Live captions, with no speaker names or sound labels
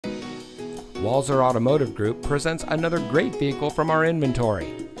Walser Automotive Group presents another great vehicle from our inventory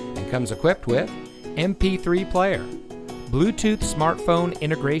and comes equipped with MP3 player, Bluetooth smartphone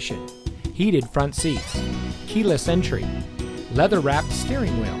integration, heated front seats, keyless entry, leather-wrapped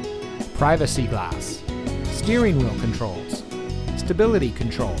steering wheel, privacy glass, steering wheel controls, stability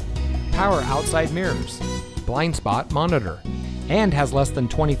control, power outside mirrors, blind spot monitor, and has less than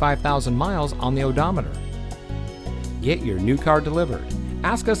 25,000 miles on the odometer. Get your new car delivered.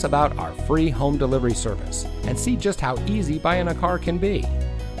 Ask us about our free home delivery service and see just how easy buying a car can be.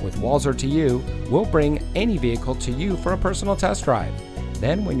 With Walser to You, we'll bring any vehicle to you for a personal test drive.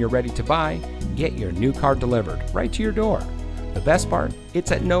 Then when you're ready to buy, get your new car delivered right to your door. The best part,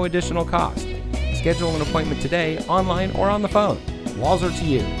 it's at no additional cost. Schedule an appointment today, online or on the phone. Walser to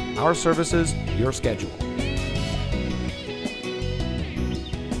You, our services, your schedule.